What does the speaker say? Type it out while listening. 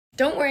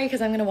Don't worry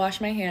because I'm going to wash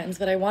my hands,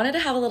 but I wanted to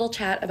have a little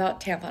chat about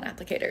tampon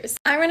applicators.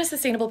 I run a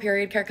sustainable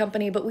period care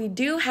company, but we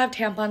do have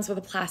tampons with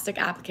a plastic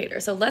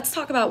applicator, so let's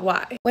talk about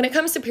why. When it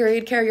comes to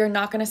period care, you're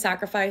not going to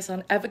sacrifice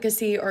on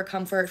efficacy or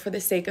comfort for the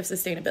sake of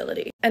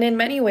sustainability. And in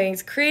many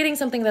ways, creating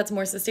something that's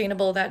more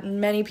sustainable that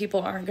many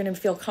people aren't going to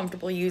feel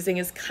comfortable using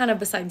is kind of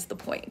besides the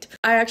point.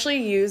 I actually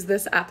use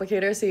this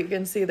applicator so you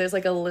can see there's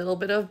like a little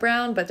bit of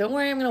brown, but don't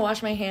worry, I'm going to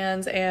wash my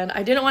hands and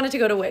I didn't want it to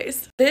go to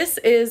waste. This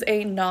is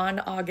a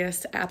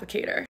non-August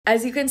applicator.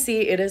 As you can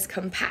see, it is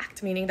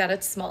compact, meaning that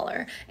it's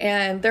smaller.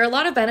 And there are a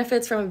lot of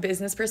benefits from a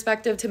business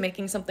perspective to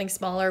making something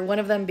smaller. One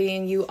of them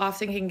being you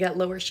often can get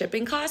lower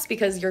shipping costs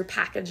because your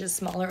package is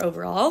smaller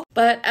overall.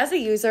 But as a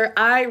user,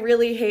 I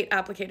really hate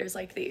applicators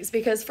like these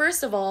because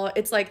first of all,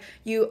 it's like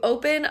you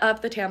open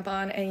up the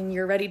tampon and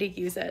you're ready to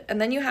use it. And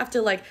then you have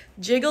to like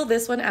jiggle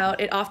this one out.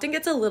 It often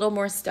gets a little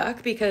more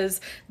stuck because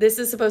this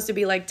is supposed to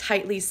be like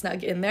tightly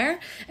snug in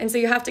there. And so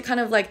you have to kind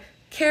of like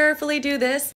carefully do this,